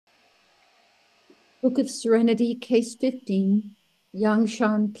Book of Serenity, Case 15,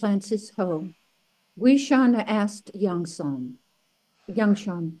 Yangshan plants his hoe. Wishan asked Yangshan,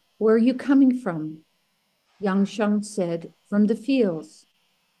 where are you coming from? Yangshan said, from the fields.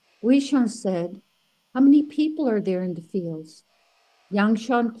 Wishan said, how many people are there in the fields?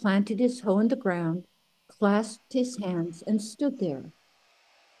 Yangshan planted his hoe in the ground, clasped his hands, and stood there.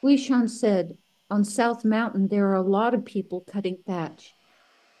 Wishan said, on South Mountain there are a lot of people cutting thatch.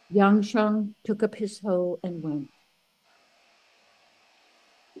 Yangshan took up his hoe and went.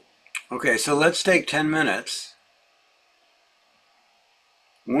 Okay, so let's take 10 minutes.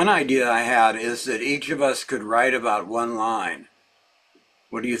 One idea I had is that each of us could write about one line.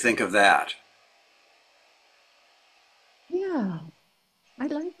 What do you think of that? Yeah, I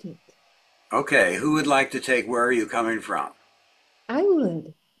like it. Okay, who would like to take Where Are You Coming From? I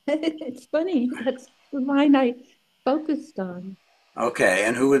would. It's funny. That's the line I focused on. Okay,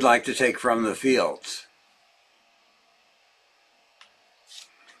 and who would like to take From the Fields?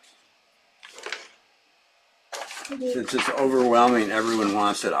 Since it's overwhelming, everyone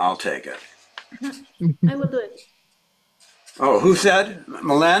wants it, I'll take it. I will do it. Oh, who said?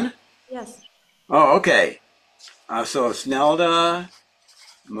 Malen? Yes. Oh, okay. So it's Nelda,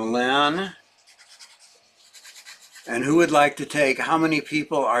 Malen, and who would like to take How Many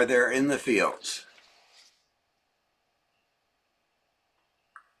People Are There in the Fields?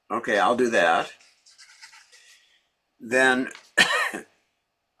 Okay, I'll do that. Then,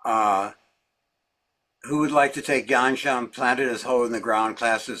 uh, who would like to take Yangshan planted his hoe in the ground,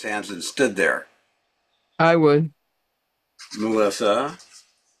 clasped his hands, and stood there? I would. Melissa.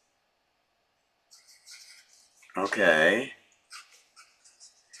 Okay.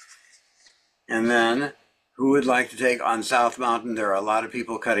 And then, who would like to take On South Mountain? There are a lot of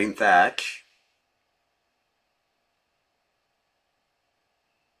people cutting thatch.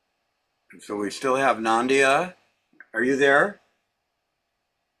 So we still have Nandia. Are you there?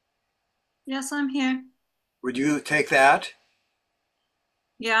 Yes, I'm here. Would you take that?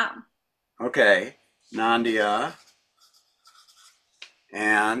 Yeah. Okay. Nandia.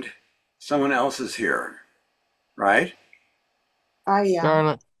 And someone else is here, right? I am. Darn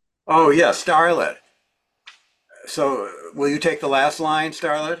it. Oh, yeah, Starlet. So will you take the last line,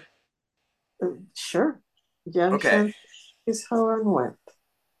 Starlet? Sure. Okay. Yangshan is how I went.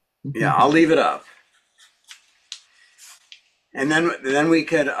 Yeah, I'll leave it up. And then we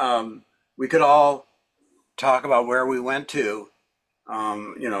could all talk about where we went to,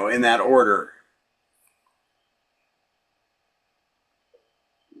 in that order.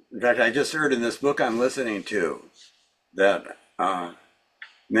 In fact, I just heard in this book I'm listening to that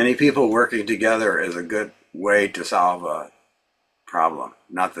many people working together is a good way to solve a problem.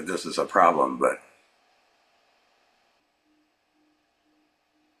 Not that this is a problem, but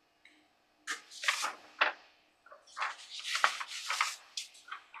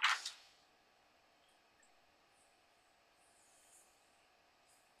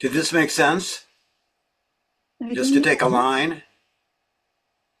did this make sense? I Just to don't take a know. line?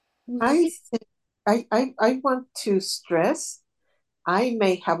 I think I want to stress I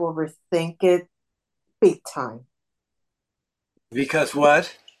may have overthink it big time. Because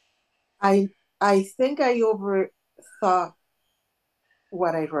what? I I think I overthought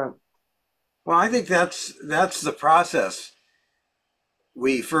what I wrote. Well, I think that's the process.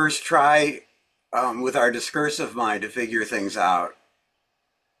 We first try with our discursive mind to figure things out,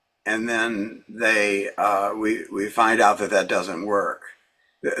 and then we find out that that doesn't work.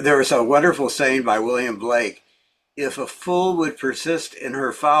 There was a wonderful saying by William Blake: "If a fool would persist in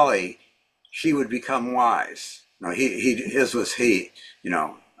her folly, she would become wise." No, his was he,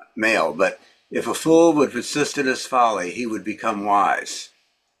 male, but if a fool would persist in his folly, he would become wise.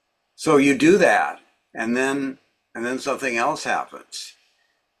 So you do that, and then something else happens,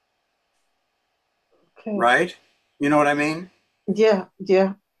 Okay. right? You know what I mean? Yeah,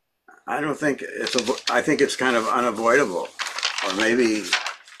 yeah. I don't think I think it's kind of unavoidable, or maybe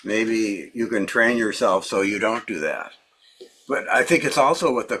you can train yourself so you don't do that. But I think it's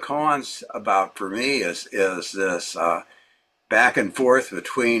also what the koan's about for me is this back and forth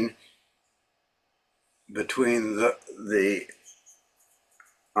between the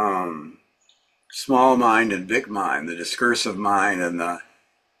um, small mind and big mind, the discursive mind and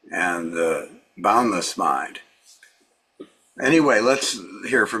the boundless mind. Anyway, let's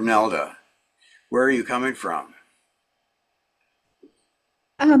hear from Nelda. Where are you coming from?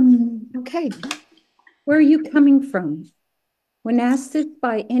 Okay. Where are you coming from? When asked this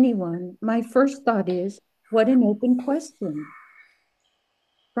by anyone, my first thought is, what an open question.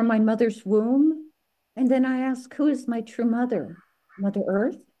 From my mother's womb? And then I ask, who is my true mother? Mother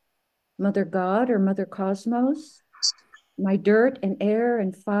Earth? Mother God or Mother Cosmos, my dirt and air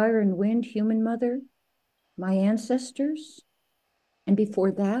and fire and wind human mother, my ancestors, and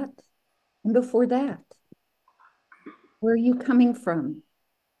before that, and before that. Where are you coming from?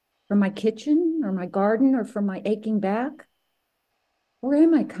 From my kitchen or my garden or from my aching back? Where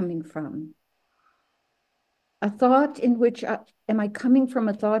am I coming from? A thought in which, am I coming from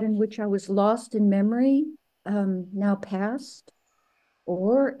a thought in which I was lost in memory, now past?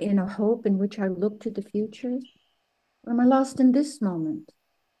 Or in a hope in which I look to the future? Or am I lost in this moment?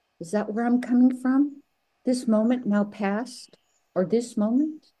 Is that where I'm coming from? This moment now past? Or this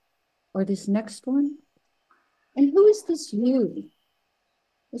moment? Or this next one? And who is this you?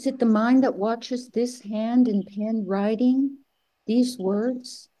 Is it the mind that watches this hand in pen writing these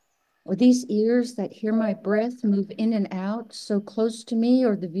words? Or these ears that hear my breath move in and out so close to me,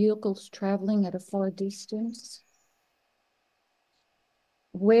 or the vehicles traveling at a far distance?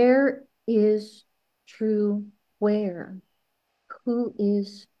 Where is true where? Who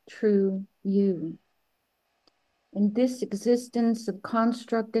is true you? In this existence of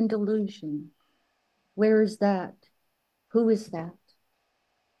construct and delusion, where is that? Who is that?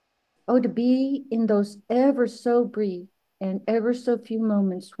 Oh, to be in those ever so brief and ever so few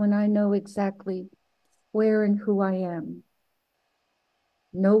moments when I know exactly where and who I am.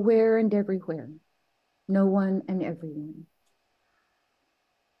 Nowhere and everywhere. No one and everyone.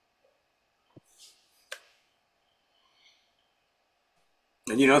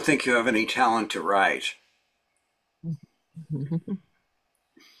 And you don't think you have any talent to write?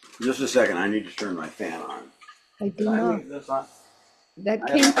 Just a second, I need to turn my fan on. I Did do I not. leave this on?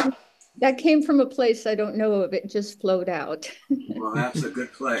 That came from a place I don't know of. It just flowed out. Well, that's a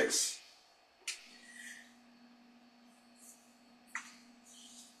good place.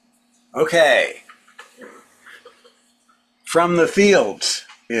 Okay. From the fields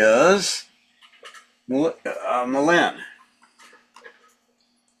is Malin.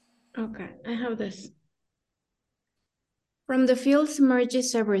 Okay, I have this. From the fields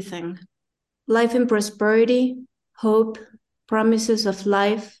emerges everything. Life and prosperity, hope, promises of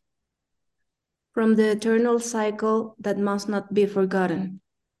life. From the eternal cycle that must not be forgotten.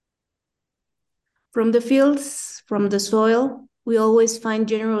 From the fields, from the soil, we always find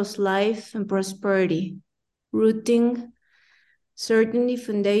generous life and prosperity, rooting, certainty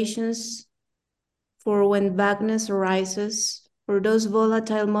foundations for when vagueness arises, for those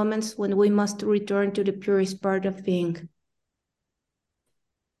volatile moments when we must return to the purest part of being.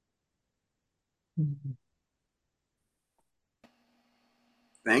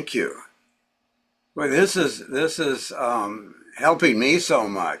 Thank you. Boy, this is helping me so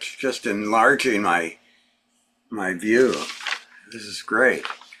much, just enlarging my view. This is great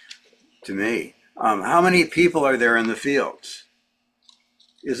to me. How many people are there in the fields?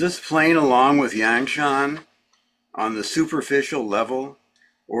 Is this playing along with Yangshan on the superficial level,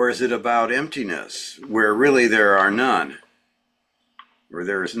 or is it about emptiness, where really there are none, where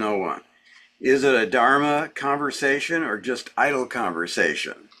there is no one? Is it a Dharma conversation or just idle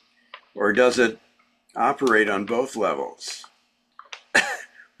conversation? Or does it operate on both levels?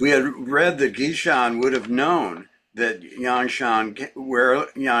 We had read that Gishan would have known that Yangshan, where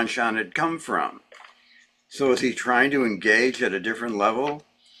Yangshan had come from. So is he trying to engage at a different level?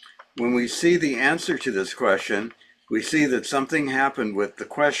 When we see the answer to this question, we see that something happened with the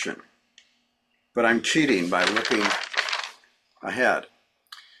question. But I'm cheating by looking ahead.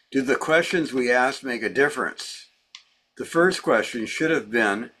 Do the questions we asked make a difference? The first question should have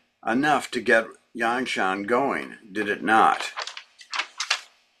been enough to get Yangshan going, did it not?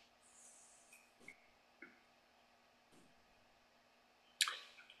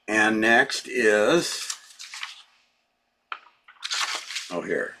 And next is, oh,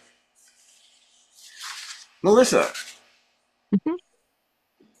 here. Melissa. Mhm.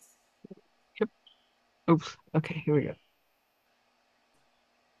 Yep. Oops. Okay, here we go.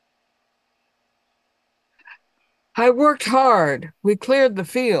 I worked hard. We cleared the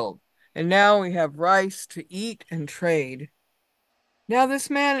field, and now we have rice to eat and trade. Now this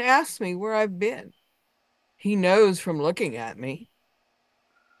man asks me where I've been. He knows from looking at me.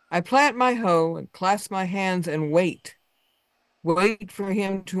 I plant my hoe and clasp my hands and wait for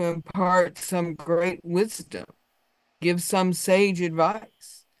him to impart some great wisdom, give some sage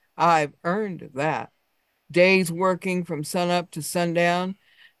advice. I've earned that. Days working from sunup to sundown,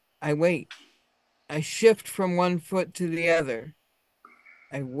 I wait. I shift from one foot to the other.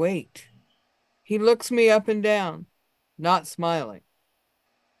 I wait. He looks me up and down, not smiling.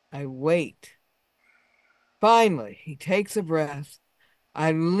 I wait. Finally, he takes a breath.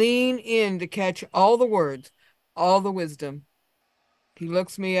 I lean in to catch all the words, all the wisdom. He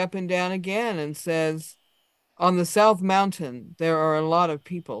looks me up and down again and says, on the South Mountain, there are a lot of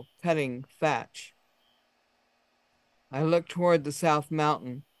people cutting thatch. I look toward the South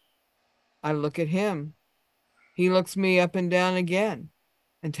Mountain. I look at him. He looks me up and down again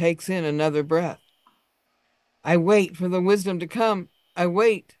and takes in another breath. I wait for the wisdom to come. I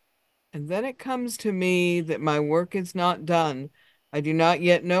wait. And then it comes to me that my work is not done. I do not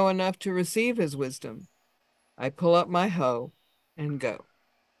yet know enough to receive his wisdom. I pull up my hoe and go.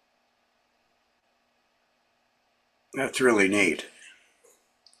 That's really neat.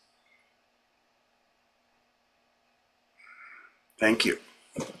 Thank you.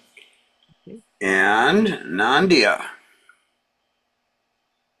 And Nandia.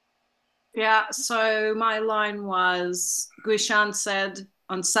 Yeah, so my line was Guishan said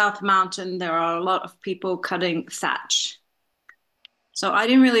on South Mountain there are a lot of people cutting thatch. So I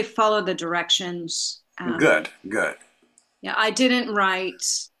didn't really follow the directions. Good. Yeah, I didn't write.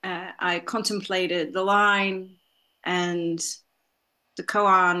 I contemplated the line and the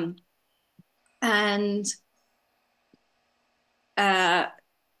koan, and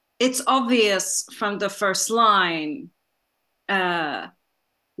it's obvious from the first line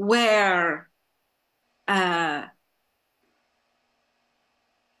where the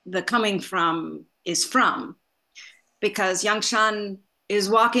coming from is from, because Yangshan is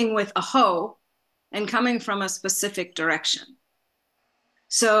walking with a hoe and coming from a specific direction.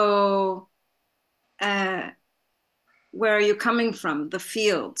 So where are you coming from? The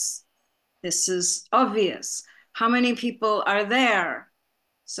fields. This is obvious. How many people are there?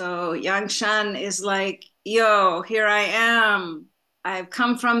 So Yangshan is like, yo, here I am. I've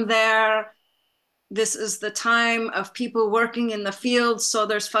come from there. This is the time of people working in the fields. So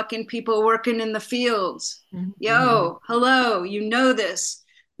there's fucking people working in the fields. Yo, hello, you know this.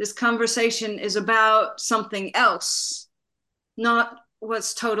 This conversation is about something else, not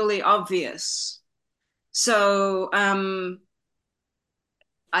what's totally obvious. So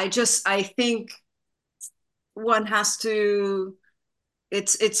I think one has to,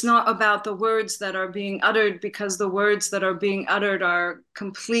 it's not about the words that are being uttered, because the words that are being uttered are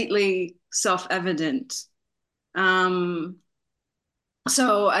completely self-evident.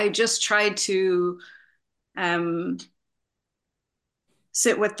 So I just tried to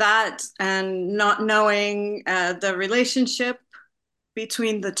sit with that and not knowing the relationship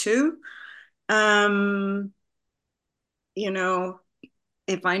between the two. You know,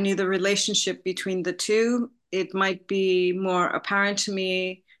 if I knew the relationship between the two, it might be more apparent to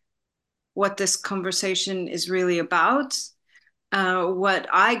me what this conversation is really about. What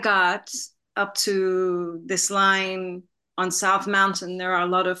I got up to this line on South Mountain, there are a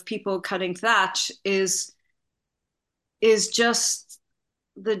lot of people cutting thatch, is just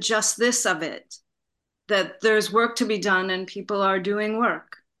the just this of it, that there's work to be done and people are doing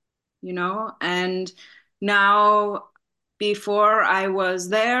work, you know. And now, before I was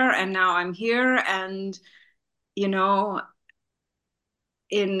there and now I'm here, and you know,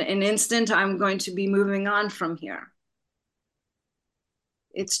 in an instant I'm going to be moving on from here.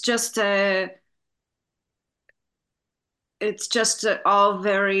 It's just all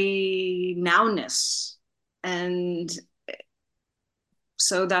very nowness, and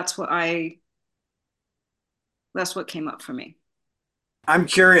so that's what came up for me. I'm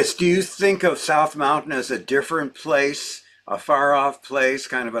curious, do you think of South Mountain as a different place, a far off place,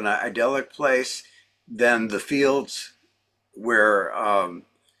 kind of an idyllic place, than the fields where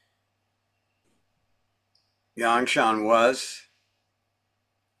Yangshan was?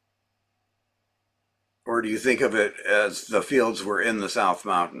 Or do you think of it as the fields were in the South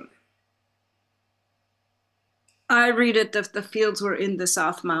Mountain? I read it that the fields were in the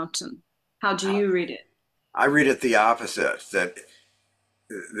South Mountain. How do you read it? I read it the opposite, that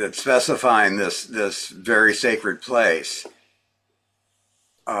specifying this very sacred place,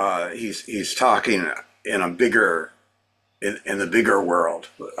 he's talking in a bigger in the bigger world.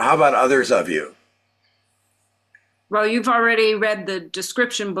 How about others of you? Well, you've already read the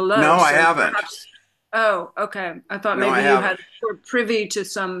description below. No, so I haven't. Perhaps... Oh, okay. I thought No, maybe you were privy to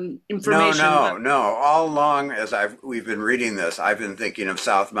some information. No. All along as we've been reading this, I've been thinking of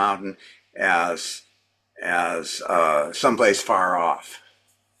South Mountain as someplace far off.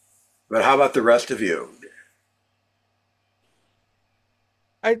 But how about the rest of you?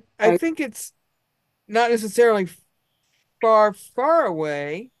 I think it's not necessarily far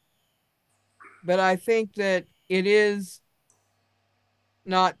away, but I think that it is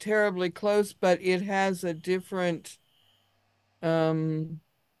not terribly close, but it has a different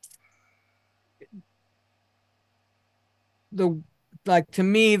like to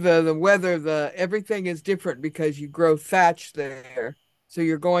me the weather, everything is different because you grow thatch there. So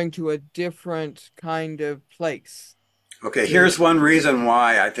you're going to a different kind of place. Okay, here's one reason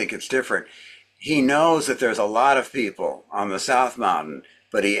why I think it's different. He knows that there's a lot of people on the South Mountain,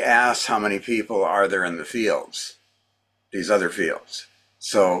 but he asks how many people are there in the fields, these other fields.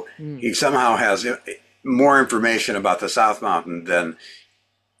 So he somehow has more information about the South Mountain than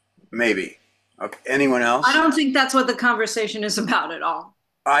maybe. Okay, anyone else? I don't think that's what the conversation is about at all.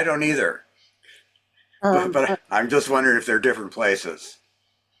 I don't either. But I'm just wondering if they're different places.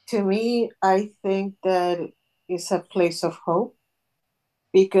 To me, I think that it's a place of hope,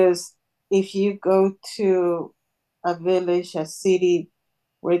 because if you go to a village, a city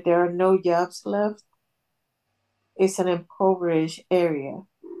where there are no jobs left, it's an impoverished area.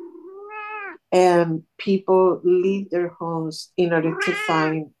 And people leave their homes in order to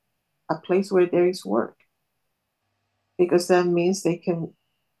find a place where there is work, because that means they can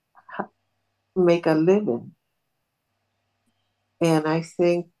make a living. And I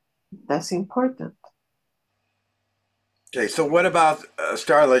think that's important. Okay, so what about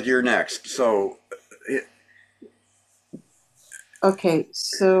Starlet? You're next. So, Okay,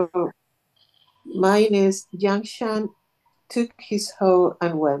 so mine is Yangshan took his hoe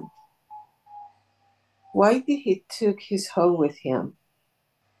and went. Why did he took his hoe with him?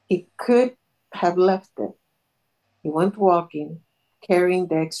 He could have left it. He went walking, carrying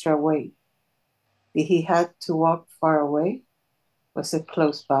the extra weight. Did he have to walk far away? Was it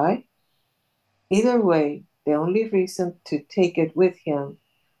close by? Either way, the only reason to take it with him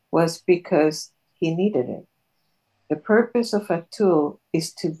was because he needed it. The purpose of a tool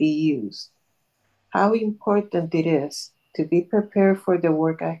is to be used. How important it is to be prepared for the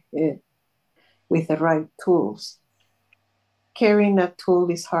work ahead with the right tools. Carrying a tool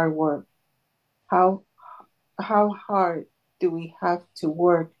is hard work. How hard do we have to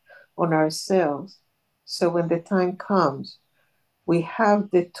work on ourselves so when the time comes, we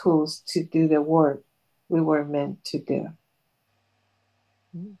have the tools to do the work we were meant to do?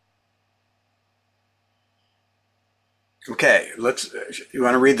 okay, you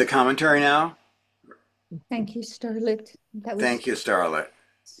want to read the commentary now? Thank you, Starlet. Thank you, Starlet.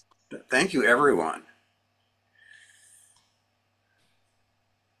 Thank you, everyone.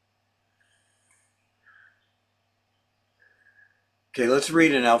 Okay, let's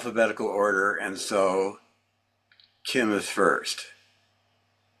read in alphabetical order, and so Kim is first.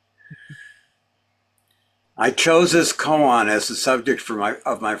 I chose this koan as the subject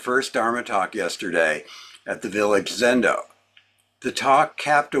of my first Dharma talk yesterday at the village Zendo. The talk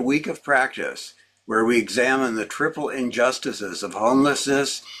capped a week of practice where we examined the triple injustices of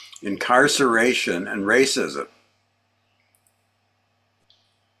homelessness, incarceration, and racism.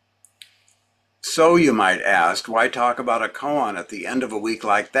 So you might ask, why talk about a koan at the end of a week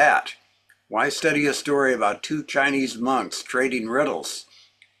like that? Why study a story about two Chinese monks trading riddles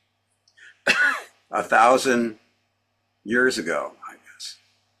 1,000 years ago, I guess?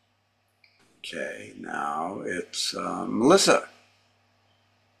 Okay, now it's Melissa.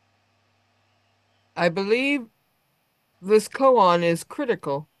 I believe this koan is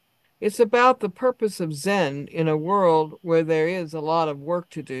critical. It's about the purpose of Zen in a world where there is a lot of work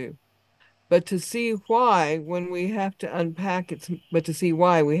to do. But to see why we have to unpack its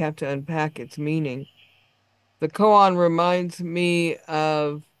meaning. The koan reminds me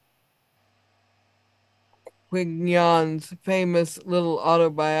of Quignon famous little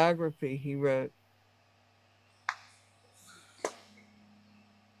autobiography he wrote.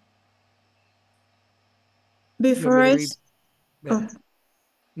 Before I, oh.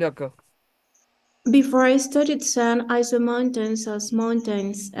 No, go. Before I studied Zen, I saw mountains as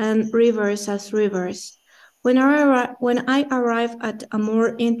mountains and rivers as rivers. When I arrived at a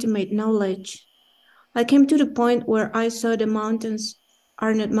more intimate knowledge, I came to the point where I saw the mountains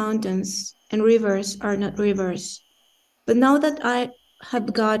are not mountains and rivers are not rivers. But now that I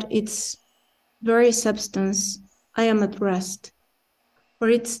have got its very substance, I am at rest. For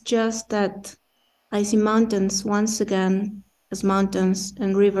it's just that I see mountains once again as mountains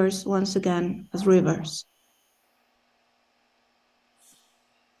and rivers once again as rivers.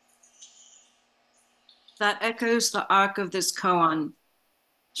 That echoes the arc of this koan.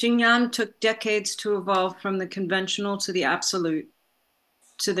 Xingyan took decades to evolve from the conventional to the absolute,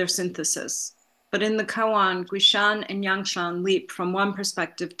 to their synthesis. But in the koan, Guishan and Yangshan leap from one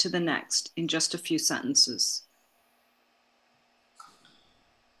perspective to the next in just a few sentences.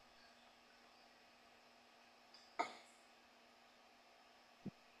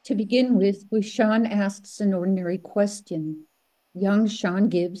 To begin with, Guishan asks an ordinary question. Yangshan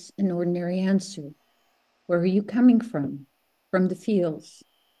gives an ordinary answer. Where are you coming from? From the fields.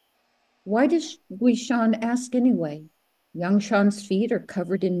 Why does Guishan ask anyway? Yangshan's feet are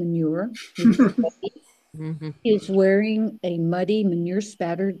covered in manure. Mhm. He is wearing a muddy,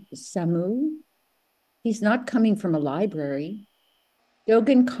 manure-spattered samu. He's not coming from a library.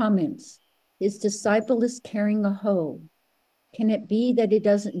 Dogen comments, his disciple is carrying a hoe. Can it be that he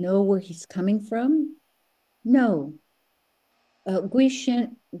doesn't know where he's coming from? No.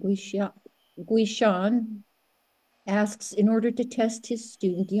 Guishan asks in order to test his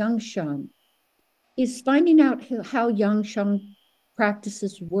student Yangshan. He's finding out how Yangshan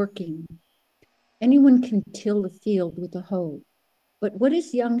practices working. Anyone can till a field with a hoe, but what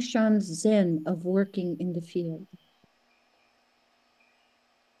is Yangshan's zen of working in the field?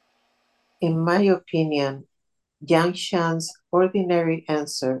 In my opinion, Yangshan's ordinary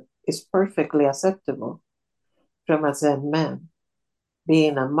answer is perfectly acceptable from a Zen man.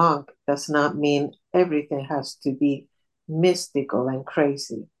 Being a monk does not mean everything has to be mystical and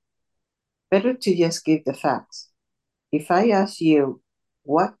crazy. Better to just give the facts. If I ask you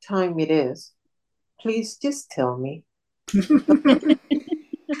what time it is, please just tell me.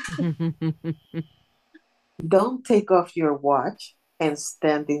 Don't take off your watch and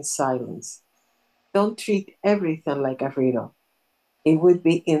stand in silence. Don't treat everything like a riddle. It would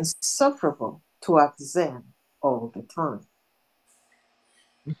be insufferable to act Zen all the time.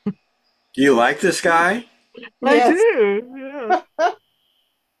 Do you like this guy? I Yes. do. Yeah.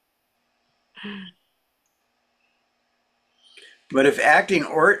 But if acting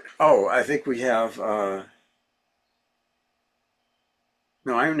or oh, I think we have no,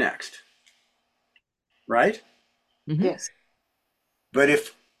 I'm next, right? Mhm. Yes. But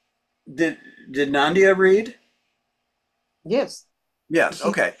if did did Nandia read? Yes. Yes, She,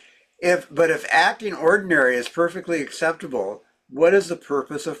 okay. If acting ordinary is perfectly acceptable, what is the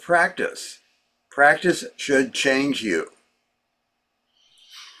purpose of practice? Practice should change you.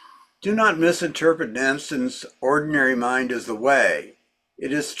 Do not misinterpret Nansen's ordinary mind as the way.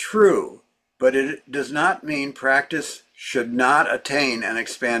 It is true, but it does not mean practice should not attain an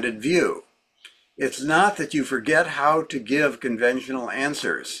expanded view. It's not that you forget how to give conventional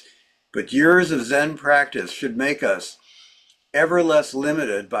answers, but years of Zen practice should make us ever less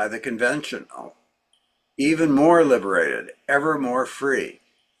limited by the conventional, even more liberated, ever more free.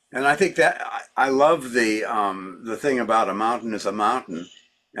 And I think that I love the thing about a mountain is a mountain,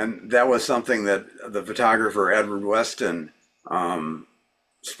 and that was something that the photographer Edward Weston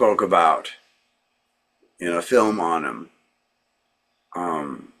spoke about in a film on him.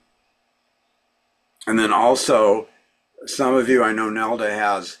 Um, and then also, some of you, I know Nelda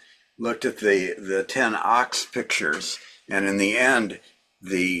has looked at the 10 ox pictures, and in the end,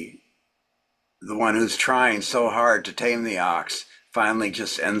 the the one who's trying so hard to tame the ox finally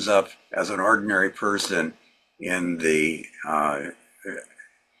just ends up as an ordinary person in the uh,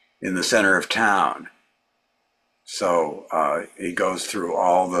 in the center of town. So he goes through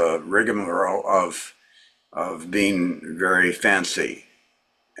all the rigmarole of being very fancy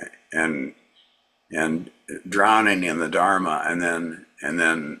and and drowning in the Dharma, and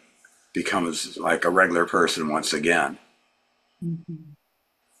then becomes like a regular person once again. Mhm.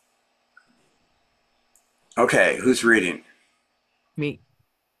 Okay, who's reading? Me.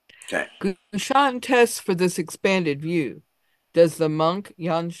 Okay. Gushan tests for this expanded view. Does the monk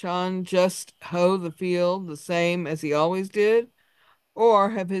Yangshan just hoe the field the same as he always did,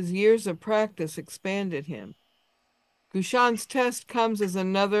 or have his years of practice expanded him? Gushan's test comes as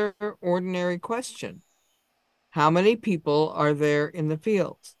another ordinary question. How many people are there in the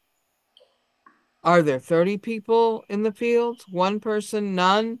fields? Are there 30 people in the fields? One person,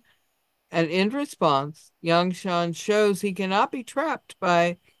 none? And in response, Yangshan shows he cannot be trapped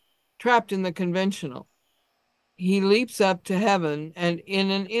in the conventional. He leaps up to heaven and in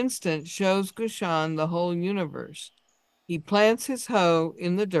an instant shows Gushan the whole universe. He plants his hoe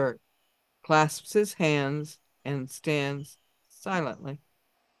in the dirt, clasps his hands, and stands silently.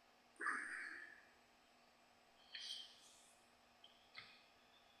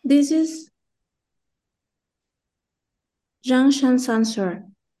 This is Yangshan's answer.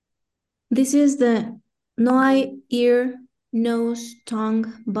 This is the no eye, ear, nose,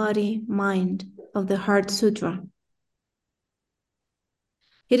 tongue, body, mind of the Heart Sutra.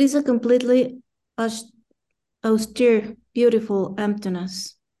 It is a completely austere, beautiful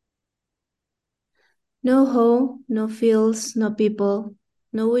emptiness. No Ho, no fields, no people,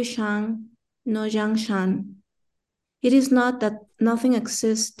 no Wishang, no Yangshan. It is not that nothing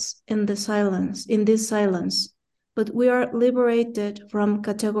exists in the silence, in this silence, but we are liberated from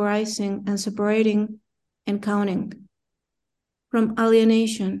categorizing and separating and counting, from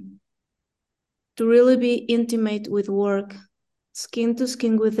alienation, to really be intimate with work, skin to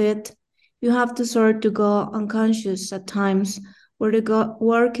skin with it, You have to sort to go unconscious at times where the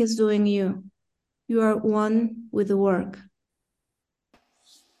work is doing you. You are one with the work.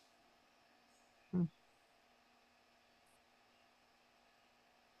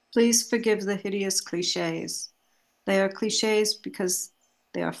 Please forgive the hideous cliches. They are cliches because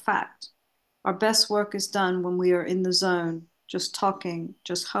they are fact. Our best work is done when we are in the zone, just talking,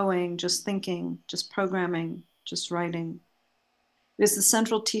 just hoeing, just thinking, just programming, just writing. It is the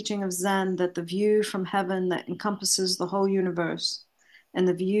central teaching of Zen that the view from heaven that encompasses the whole universe, and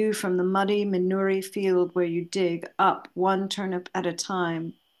the view from the muddy manure field where you dig up one turnip at a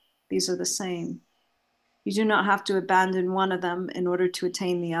time, these are the same. You do not have to abandon one of them in order to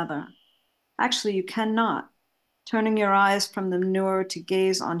attain the other. Actually, you cannot. Turning your eyes from the manure to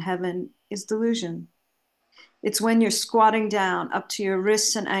gaze on heaven is delusion. It's when you're squatting down up to your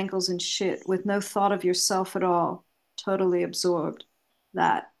wrists and ankles in shit with no thought of yourself at all, totally absorbed.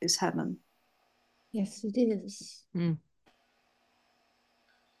 That is heaven. Yes, it is. Mm.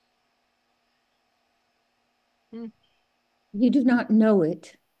 You do not know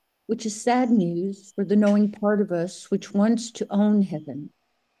it, which is sad news for the knowing part of us which wants to own heaven.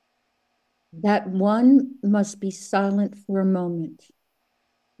 That one must be silent for a moment.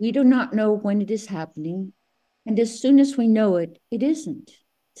 We do not know when it is happening, and as soon as we know it, it isn't.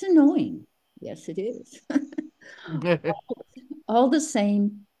 It's annoying. Yes, it is. All the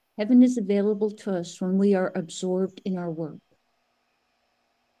same, heaven is available to us when we are absorbed in our work.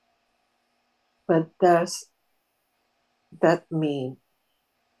 But does that mean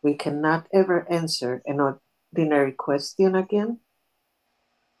we cannot ever answer an ordinary question again?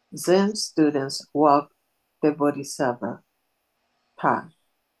 Zen students walk the Bodhisattva path,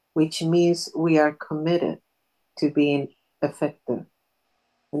 which means we are committed to being effective.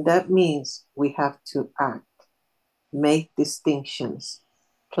 And that means we have to act, make distinctions,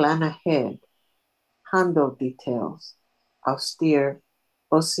 plan ahead, handle details. Austere,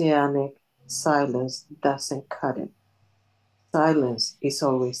 oceanic silence doesn't cut it. Silence is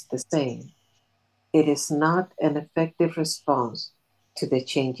always the same. It is not an effective response to the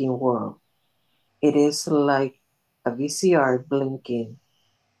changing world. It is like a VCR blinking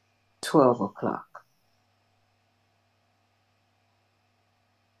 12 o'clock.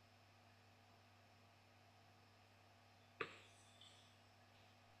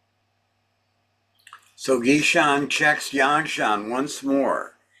 So Gishan checks Yangshan once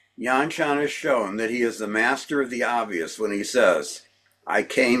more. Yangshan has shown that he is the master of the obvious when he says, I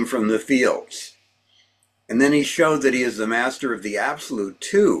came from the fields. And then he showed that he is the master of the absolute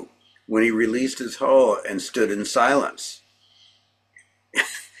too, when he released his hoe and stood in silence.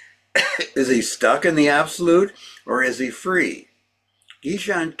 Is he stuck in the absolute or is he free?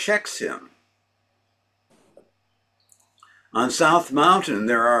 Gishan checks him. On South Mountain,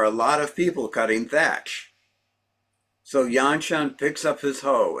 there are a lot of people cutting thatch. So Yangshan picks up his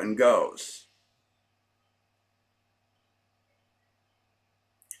hoe and goes.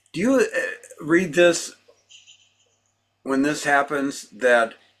 Do you read this when this happens,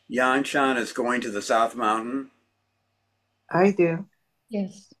 that Yangshan is going to the South Mountain? I do.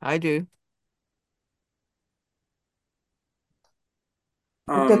 Yes. I do.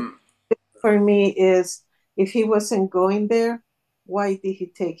 The for me is if he wasn't going there, why did he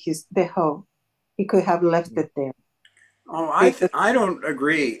take the hoe? He could have left it there. I don't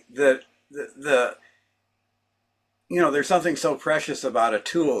agree that there's something so precious about a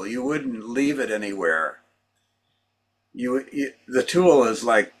tool. You wouldn't leave it anywhere. The tool is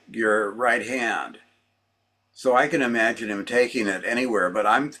like your right hand. So I can imagine him taking it anywhere,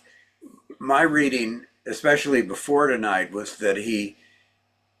 but my reading, especially before tonight, was that he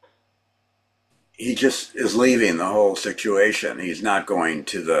just is leaving the whole situation. He's not going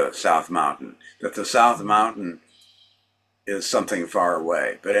to the South Mountain. That the South Mountain is something far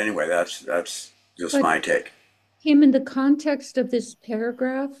away. But anyway, that's just my take. Him, in the context of this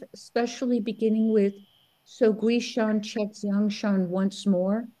paragraph, especially beginning with, so Guishan checks Yangshan once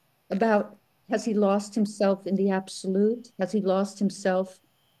more, about has he lost himself in the absolute? Has he lost himself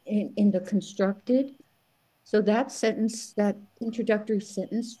in the constructed? So that sentence, that introductory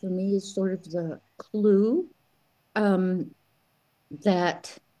sentence for me is sort of the clue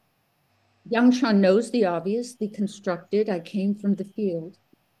that Yangshan knows the obvious, the constructed, I came from the field.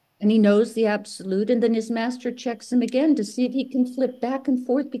 And he knows the absolute, and then his master checks him again to see if he can flip back and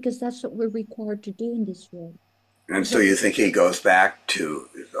forth, because that's what we're required to do in this world. And so you think he goes back to,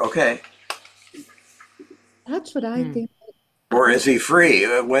 okay. That's what I think. Or is he free?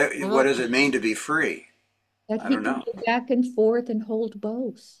 What does it mean to be free? That I he don't can know. go back and forth and hold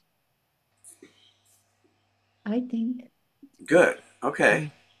both. I think. Good.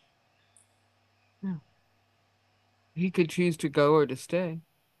 Okay. he could choose to go or to stay.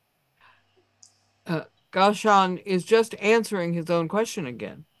 Yangshan is just answering his own question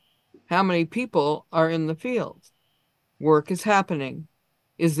again. How many people are in the fields? Work is happening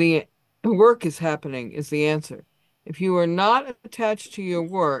is the answer. If you are not attached to your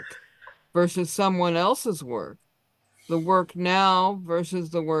work versus someone else's work, the work now versus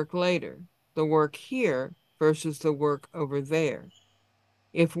the work later, the work here versus the work over there.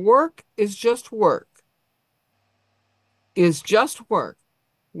 If work is just work,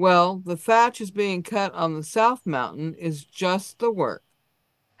 well, the thatch is being cut on the South Mountain is just the work.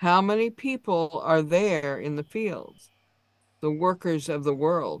 How many people are there in the fields? The workers of the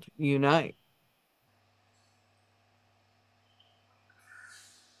world unite.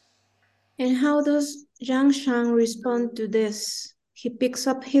 And how does Yangshan respond to this? He picks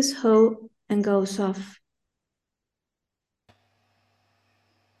up his hoe and goes off.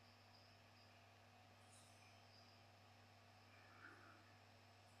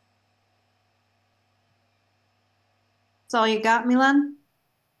 That's all you got, Milan?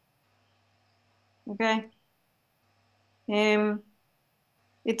 Okay.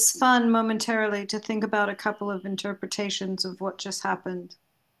 It's fun momentarily to think about a couple of interpretations of what just happened.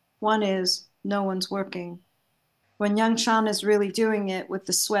 One is, no one's working. When Yangshan is really doing it with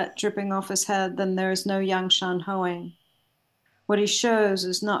the sweat dripping off his head, then there is no Yangshan hoeing. What he shows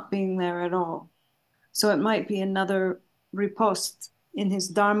is not being there at all. So it might be another riposte in his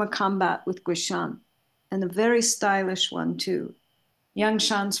Dharma combat with Guishan, and a very stylish one too.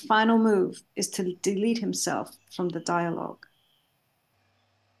 Yangshan's final move is to delete himself from the dialogue.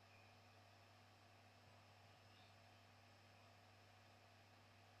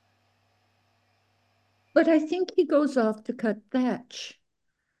 But I think he goes off to cut thatch.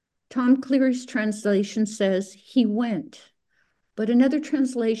 Tom Cleary's translation says he went, but another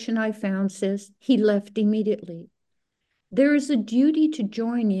translation I found says he left immediately. There is a duty to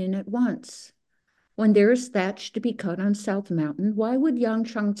join in at once. When there is thatch to be cut on South Mountain, why is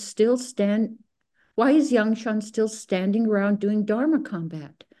Yangshan still standing around doing Dharma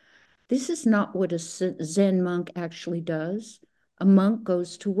combat? This is not what a Zen monk actually does. A monk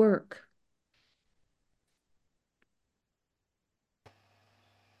goes to work.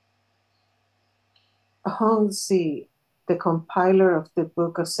 Hongzi, the compiler of the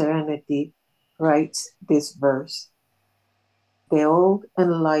Book of Serenity, writes this verse. The old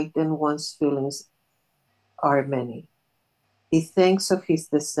enlightened one's feelings are many. He thinks of his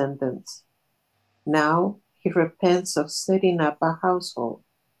descendants. Now he repents of setting up a household.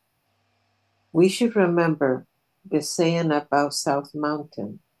 We should remember the saying about South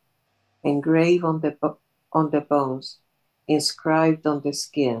Mountain, engraved on the bones, inscribed on the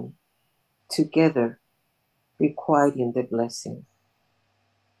skin, together requiting the blessing.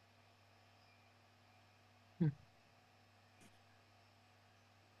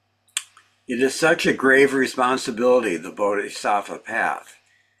 It is such a grave responsibility, the Bodhisattva path.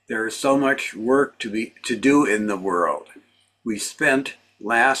 There is so much work to do in the world. We spent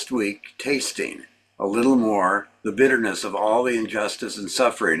last week tasting a little more the bitterness of all the injustice and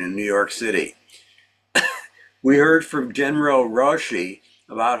suffering in New York City. We heard from General Roshi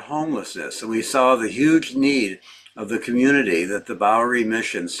about homelessness, and we saw the huge need of the community that the Bowery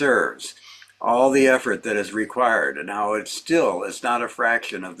mission serves, all the effort that is required, and how it still is not a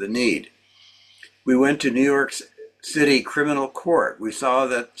fraction of the need. We went to New York City criminal court. We saw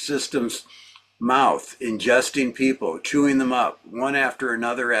that system's mouth ingesting people, chewing them up, one after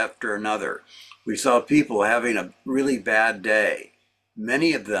another after another. We saw people having a really bad day.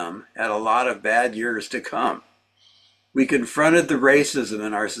 Many of them had a lot of bad years to come. We confronted the racism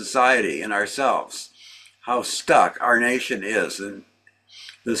in our society and ourselves, how stuck our nation is, and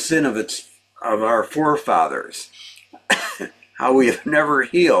the sin of our forefathers, how we have never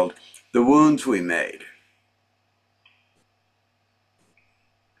healed the wounds we made.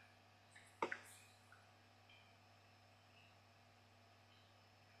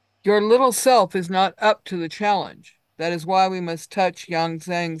 Your little self is not up to the challenge. That is why we must touch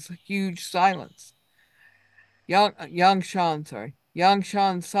Yangshan's huge silence. Yangshan's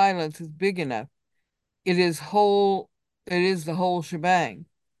silence is big enough. It is the whole shebang.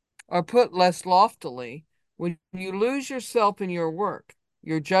 Or put less loftily, when you lose yourself in your work,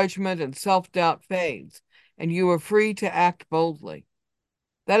 your judgment and self-doubt fades, and you are free to act boldly.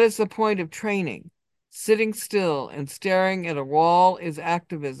 That is the point of training. Sitting still and staring at a wall is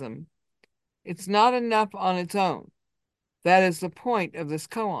activism. It's not enough on its own. That is the point of this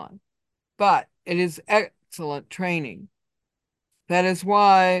koan. But it is excellent training. That is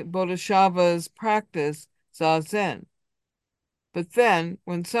why Bodhisattvas practice Zazen. But then,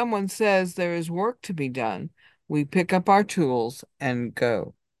 when someone says there is work to be done, we pick up our tools and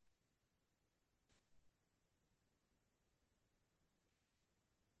go.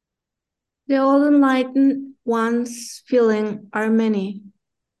 The old enlightened one's feeling are many.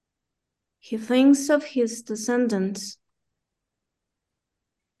 He thinks of his descendants.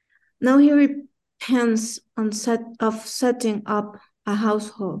 Now he repents of setting up a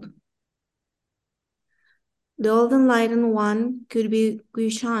household. The old enlightened one could be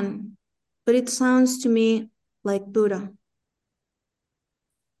Yangshan, but it sounds to me like Buddha.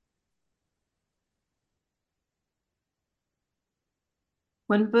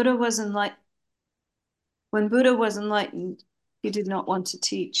 When Buddha was enlightened, he did not want to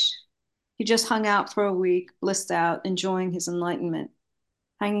teach. He just hung out for a week, blissed out, enjoying his enlightenment,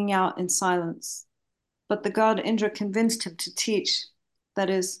 hanging out in silence. But the god Indra convinced him to teach,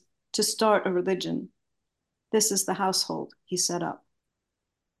 that is, to start a religion. This is the household he set up.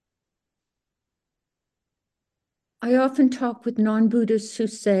 I often talk with non-Buddhists who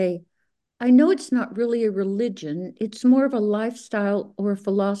say, I know it's not really a religion, it's more of a lifestyle or a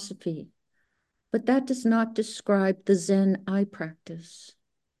philosophy, but that does not describe the Zen I practice.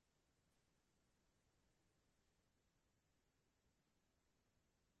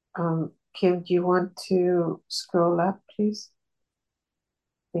 Kim, do you want to scroll up, please?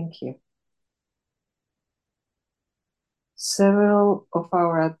 Thank you. Several of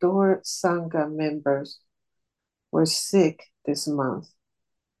our adored Sangha members were sick this month,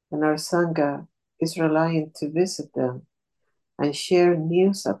 and our Sangha is relying to visit them and share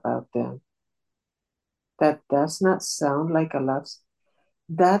news about them. That does not sound like a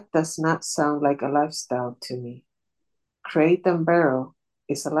lifestyle to me. Crate and Barrel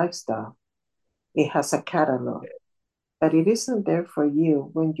is a lifestyle. It has a catalog, but it isn't there for you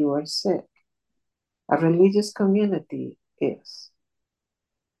when you are sick. A religious community is.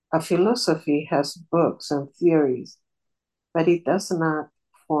 A philosophy has books and theories, but it does not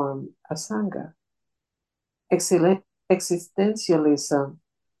form a Sangha. Existentialism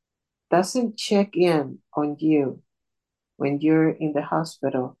doesn't check in on you when you're in the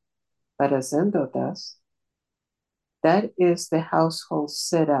hospital, but a Zendo does. That is the household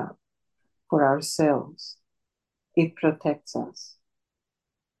set up for ourselves. It protects us.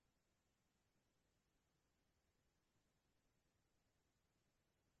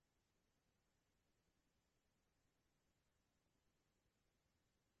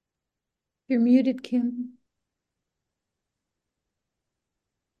 You're muted, Kim.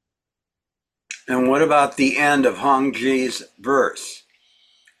 And what about the end of Hongji's verse?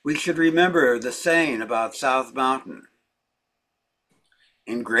 We should remember the saying about South Mountain.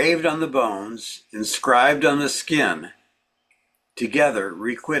 Engraved on the bones, inscribed on the skin, together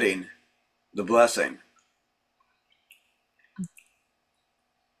requiting the blessing.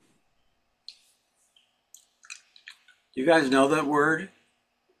 You guys know that word?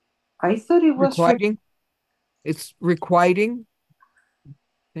 I thought it was Requiting? It's requiting, I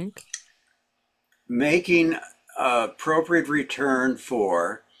think. Making appropriate return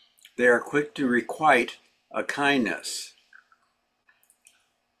for, they are quick to requite a kindness.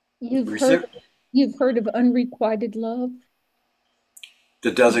 You've heard of unrequited love?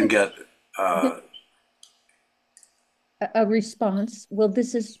 That doesn't get A response. Well,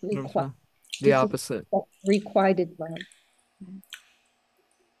 this is the opposite. Requited love.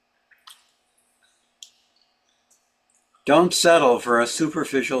 Don't settle for a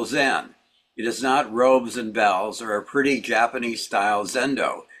superficial Zen. It is not robes and bells or a pretty Japanese-style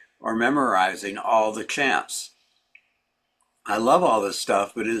Zendo or memorizing all the chants. I love all this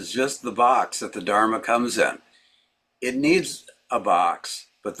stuff, but it is just the box that the Dharma comes in. It needs a box,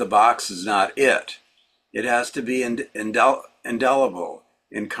 but the box is not it. It has to be indelible,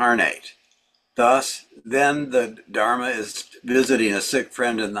 incarnate. Thus, then the Dharma is visiting a sick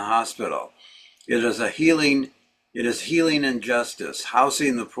friend in the hospital. It is healing injustice,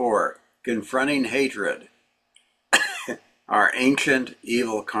 housing the poor, confronting hatred, our ancient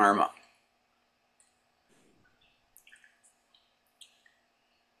evil karma.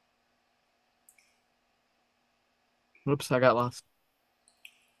 Oops, I got lost.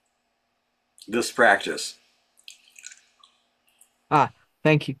 This practice.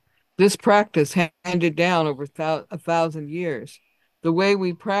 Thank you. This practice handed down over 1,000 years. The way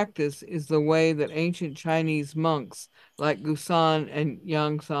we practice is the way that ancient Chinese monks like Gusan and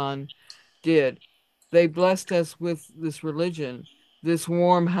Yangshan did. They blessed us with this religion, this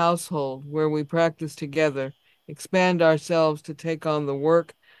warm household where we practice together, expand ourselves to take on the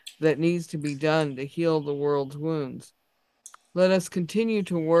work that needs to be done to heal the world's wounds. Let us continue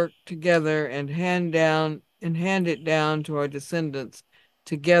to work together and hand it down to our descendants,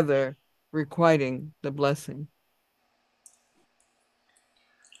 together requiting the blessing.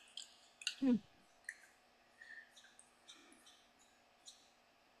 Hmm.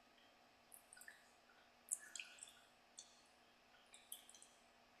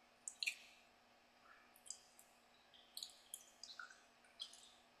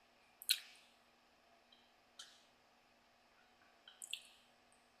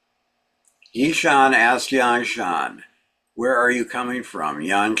 Yishan asked Yangshan, "Where are you coming from?"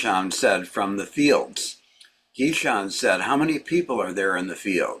 Yangshan said, "From the fields." Yishan said, "How many people are there in the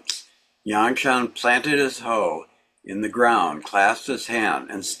fields?" Yangshan planted his hoe in the ground, clasped his hand,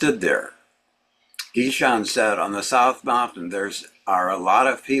 and stood there. Yishan said, "On the South Mountain there are a lot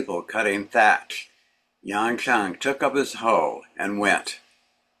of people cutting thatch." Yangshan took up his hoe and went.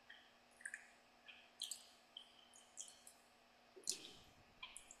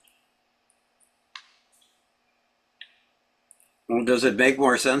 Well, does it make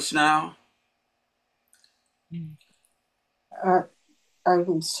more sense now? Uh,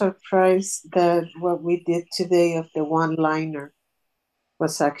 I'm surprised that what we did today of the one-liner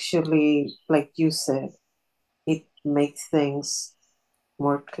was actually, like you said, it makes things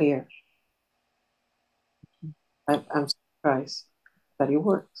more clear. I'm surprised that it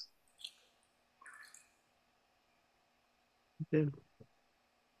works. You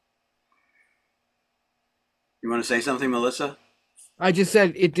want to say something, Melissa? I just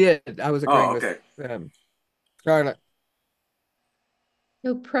said it did. I was agreeing Oh, with okay. Scarlett.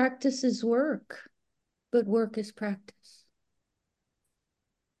 So practice is work, but work is practice.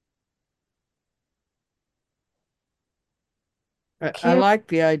 I like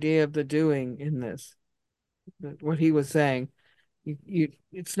the idea of the doing in this. What he was saying.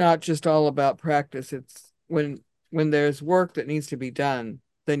 It's not just all about practice. It's when there's work that needs to be done,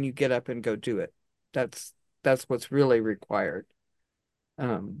 then you get up and go do it. That's that's what's really required.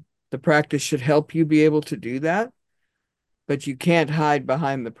 The practice should help you be able to do that, but you can't hide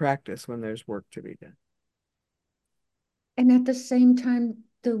behind the practice when there's work to be done. And at the same time,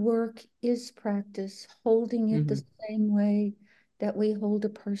 the work is practice, holding it the same way that we hold a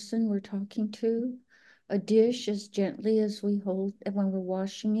person we're talking to, a dish as gently as we hold when we're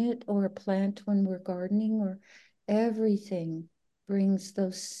washing it, or a plant when we're gardening, or everything brings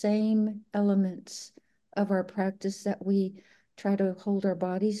those same elements of our practice that we try to hold our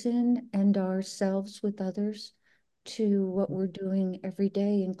bodies in and ourselves with others to what we're doing every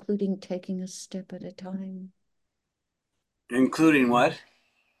day, including taking a step at a time. Including what?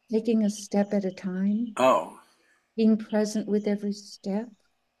 Taking a step at a time, Oh, being present with every step,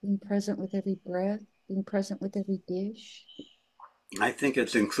 being present with every breath, being present with every dish. I think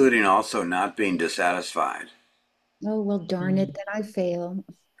it's including also not being dissatisfied. Oh, well, darn it, then I fail.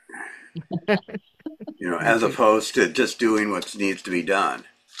 As opposed to just doing what needs to be done,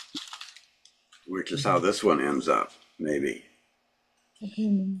 which is how this one ends up, maybe.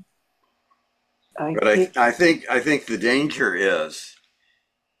 Mhm. I But think I think the danger is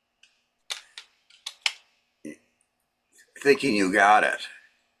thinking you got it.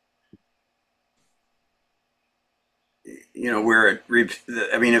 Where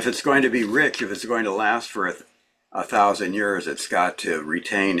I mean, if it's going to be rich, if it's going to last for a thousand years, it's got to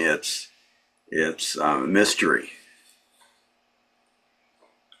retain its mystery.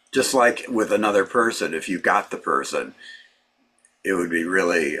 Just like with another person, if you got the person, it would be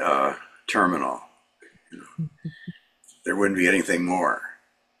really terminal. There wouldn't be anything more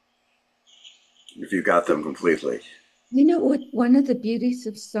if you got them completely. You know what one of the beauties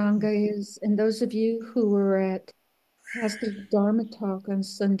of Sangha is, and those of you who were at Pastor Dharma talk on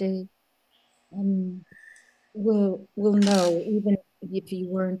Sunday um, will know, even if you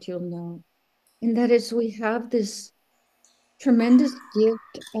weren't, you'll know. And that is we have this tremendous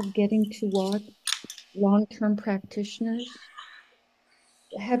gift of getting to watch long-term practitioners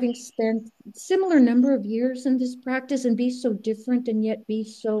having spent similar number of years in this practice and be so different and yet be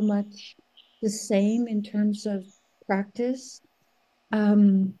so much the same in terms of practice.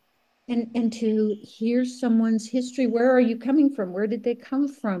 And to hear someone's history, where are you coming from? Where did they come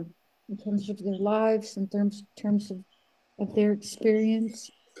from in terms of their lives, in terms of their experience,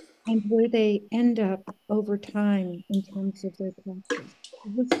 and where they end up over time in terms of their practice.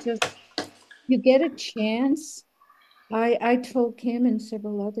 It was just, you get a chance. I told Kim and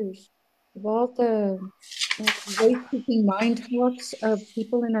several others of all the way-keeping mind talks of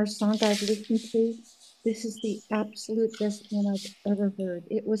people in our sangha I've listened to, this is the absolute best one I've ever heard.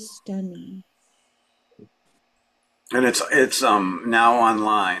 It was stunning. And it's now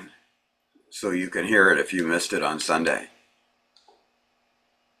online, so you can hear it if you missed it on Sunday.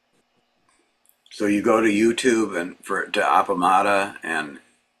 So you go to YouTube and to Appamada, and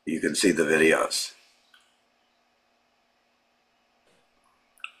you can see the videos.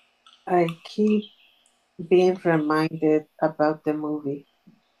 I keep being reminded about the movie,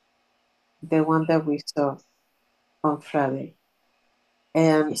 the one that we saw on Friday,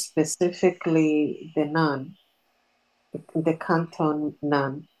 and specifically the nun, the Canton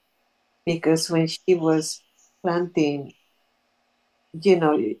nun, because when she was planting, you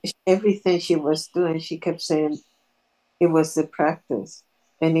know, everything she was doing, she kept saying it was the practice.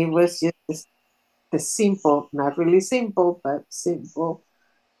 And it was just the simple, not really simple, but simple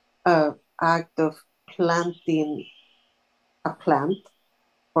uh, act of planting a plant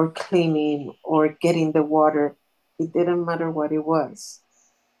or cleaning or getting the water. It didn't matter what it was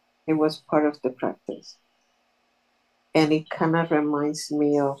part of the practice. And it kind of reminds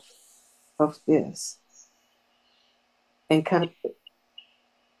me of this. And kind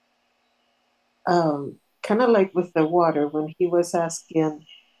of like with the water, when he was asking,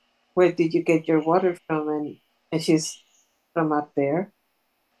 where did you get your water from? And she's from up there.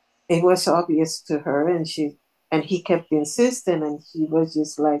 It was obvious to her, and he kept insisting, and he was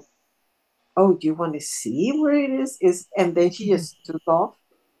just like, oh, do you want to see where it is? And then she just took off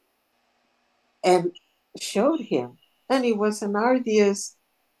and showed him. And it was an arduous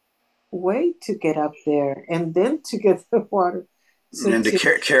way to get up there and then to get the water. So And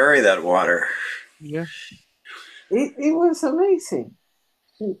to carry that water. Yeah. it was amazing.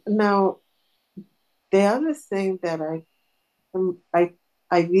 Now, the other thing that I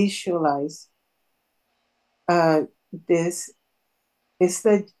I visualize uh, this is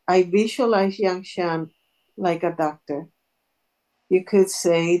that I visualize Yangshan like a doctor. You could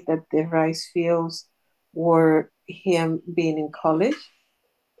say that the rice fields were him being in college,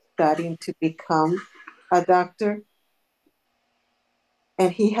 studying to become a doctor,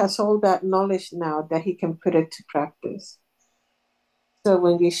 and he has all that knowledge now that he can put it to practice. So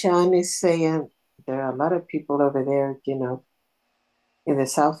when Yishan is saying there are a lot of people over there, in the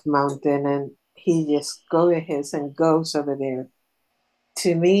South Mountain, and he just goes ahead and goes over there.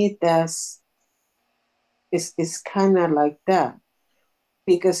 To me, it's kind of like that,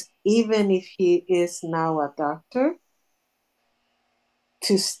 because even if he is now a doctor,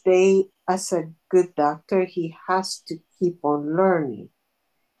 to stay as a good doctor, he has to keep on learning,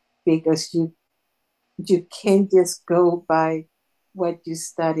 because you can't just go by what you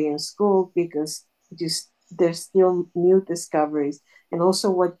study in school, because there's still new discoveries, and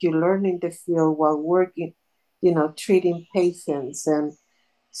also what you learn in the field while working, treating patients. And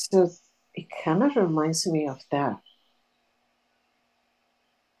so it kind of reminds me of that.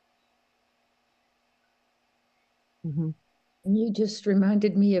 Mhm. And you just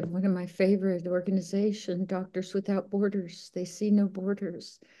reminded me of one of my favorite organizations, Doctors Without Borders. They see no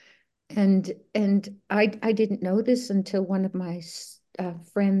borders. And I didn't know this until one of my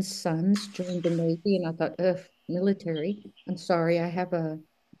friend's sons joined the Navy, and I thought, ugh, military. I'm sorry, I have a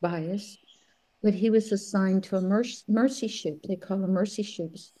bias. But he was assigned to a mercy ship. They call them mercy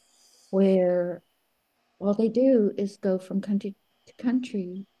ships, where all they do is go from country to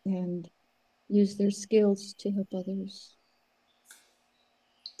country and use their skills to help others.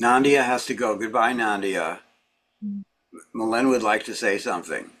 Nandia has to go. Goodbye, Nandia. Malen would like to say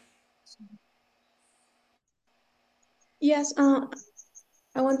something. Yes,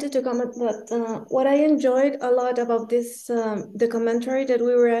 I wanted to comment that what I enjoyed a lot about this, the commentary that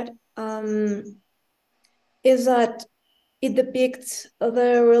we read, is that it depicts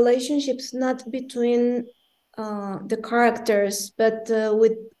the relationships not between the characters, but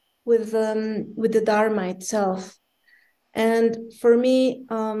with the Dharma itself. And for me,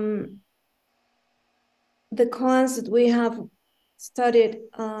 the koans that we have studied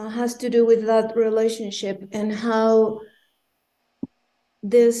has to do with that relationship and how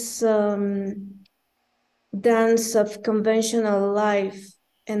this dance of conventional life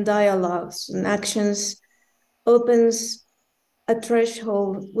and dialogues and actions opens a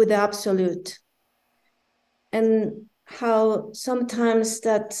threshold with the absolute, and how sometimes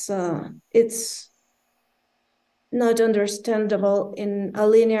that's it's not understandable in a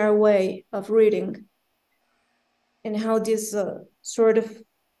linear way of reading, and how this sort of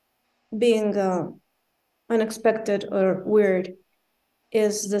being unexpected or weird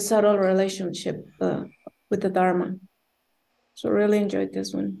is the subtle relationship with the Dharma. So really enjoyed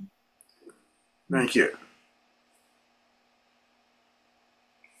this one. Thank you.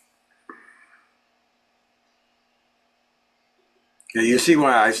 Yeah, you see,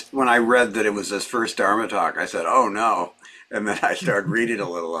 when I read that it was his first Dharma talk, I said, "Oh no!" And then I started reading a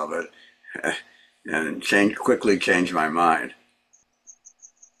little of it, and quickly changed my mind.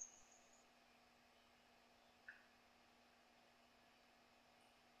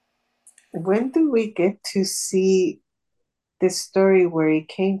 When do we get to see the story where it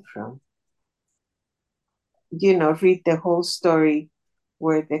came from. Read the whole story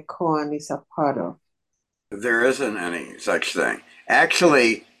where the koan is a part of. There isn't any such thing.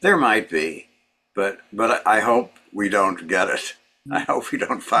 Actually, there might be, but I hope we don't get it. I hope we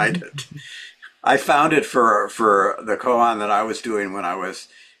don't find it. I found it for the koan that I was doing when I was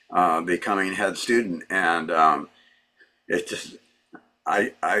becoming head student, and it just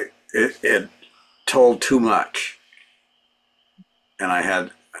it told too much, and I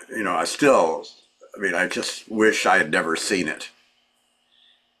had I still, I just wish I had never seen it.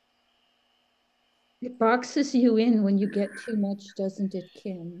 It boxes you in when you get too much, doesn't it,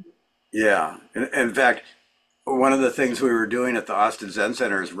 Kim? Yeah, in fact, one of the things we were doing at the Austin Zen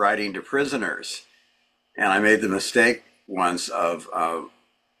Center is writing to prisoners, and I made the mistake once of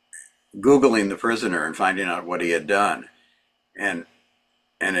Googling the prisoner and finding out what he had done, and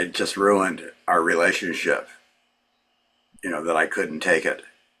it just ruined our relationship. That I couldn't take it.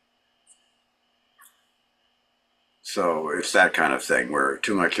 So it's that kind of thing where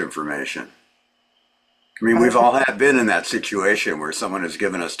too much information. We've all been in that situation where someone has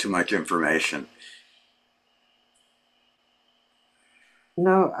given us too much information.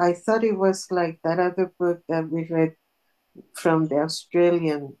 No, I thought it was like that other book that we read from the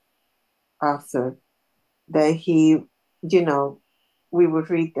Australian author, that he, we would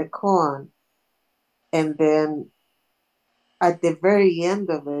read the koan, and then at the very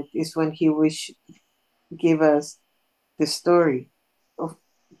end of it is when he would give us the story of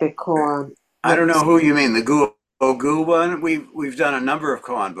the koan. I don't know who you mean, the Goo one? We've done a number of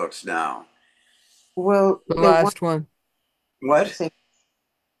koan books now. Well, the last one. What?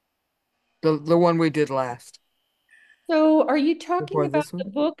 The one we did last. So are you talking Before about this the one?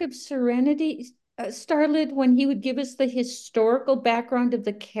 book of Serenity, Starlit, when he would give us the historical background of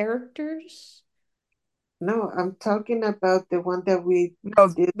the characters? No, I'm talking about the one that we No,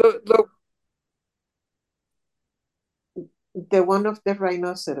 did, the one of the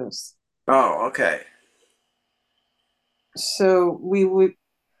rhinoceros. Oh, okay. So we would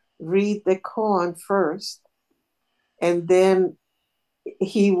read the koan first, and then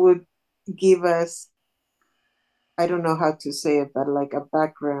he would give us, I don't know how to say it, but like a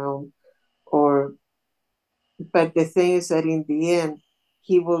background, but the thing is that in the end,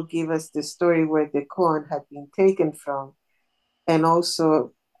 he will give us the story where the koan had been taken from, and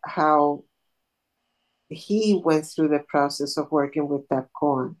also how he went through the process of working with that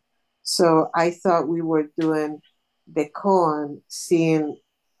koan. So I thought we were doing the koan, seeing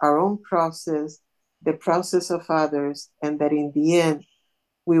our own process, the process of others, and that in the end,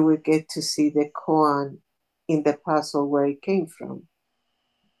 we would get to see the koan in the puzzle where it came from.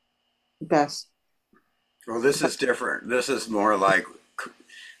 That's Well, this is different. This is more like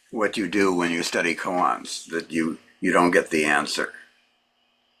what you do when you study koans, that you don't get the answer.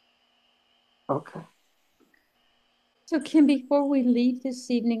 okay. So Kim, before we leave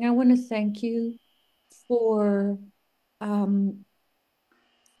this evening, I want to thank you for um,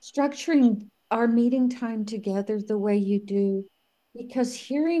 structuring our meeting time together the way you do, because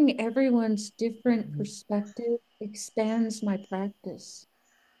hearing everyone's different perspective expands my practice.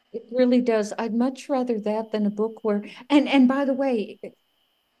 It really does. I'd much rather that than a book where, and by the way,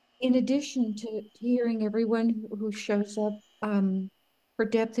 in addition to hearing everyone who shows up for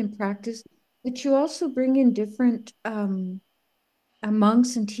depth in practice, that you also bring in different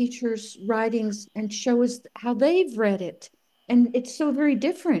monks and teachers' writings and show us how they've read it. And it's so very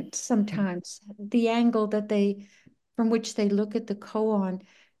different sometimes, the angle that from which they look at the koan.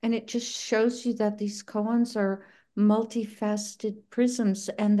 And it just shows you that these koans are multifaceted prisms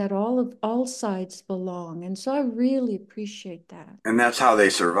and that all sides belong. And so I really appreciate that. And that's how they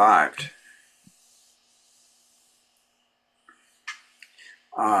survived.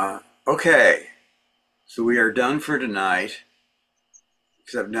 Okay, so we are done for tonight,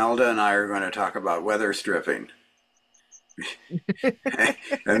 except Nelda and I are going to talk about weather stripping.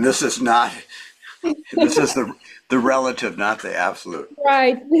 And this is the relative, not the absolute.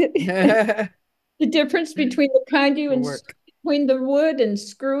 Right. The difference between the kind you Will work. between the wood and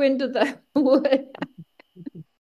screw into the wood.